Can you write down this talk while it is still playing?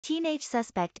Teenage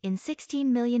suspect in $16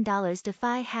 million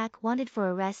DeFi hack wanted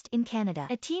for arrest in Canada.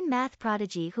 A teen math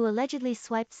prodigy who allegedly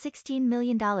swiped $16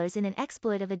 million in an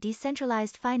exploit of a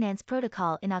decentralized finance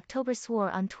protocol in October swore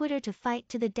on Twitter to fight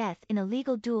to the death in a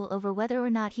legal duel over whether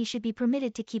or not he should be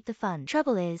permitted to keep the fund.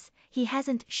 Trouble is, he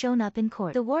hasn't shown up in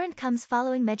court. The warrant comes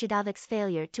following Medvedevic's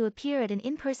failure to appear at an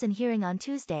in-person hearing on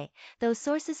Tuesday, though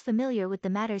sources familiar with the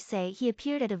matter say he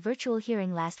appeared at a virtual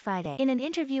hearing last Friday. In an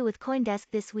interview with CoinDesk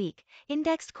this week,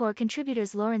 Indexed Core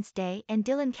contributors Lawrence Day and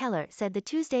Dylan Keller said the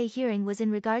Tuesday hearing was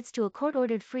in regards to a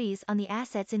court-ordered freeze on the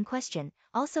assets in question,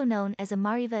 also known as a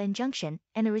Mariva injunction,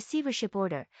 and a receivership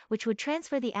order, which would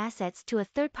transfer the assets to a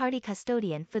third-party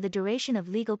custodian for the duration of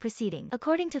legal proceedings.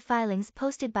 According to filings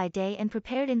posted by Day and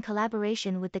prepared in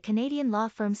collaboration with the Canadian law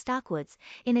firm Stockwoods,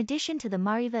 in addition to the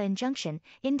Mariva injunction,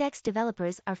 Index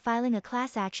developers are filing a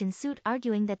class action suit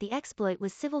arguing that the exploit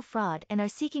was civil fraud and are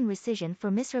seeking rescission for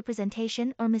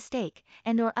misrepresentation or mistake,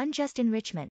 and/or unjust enrichment.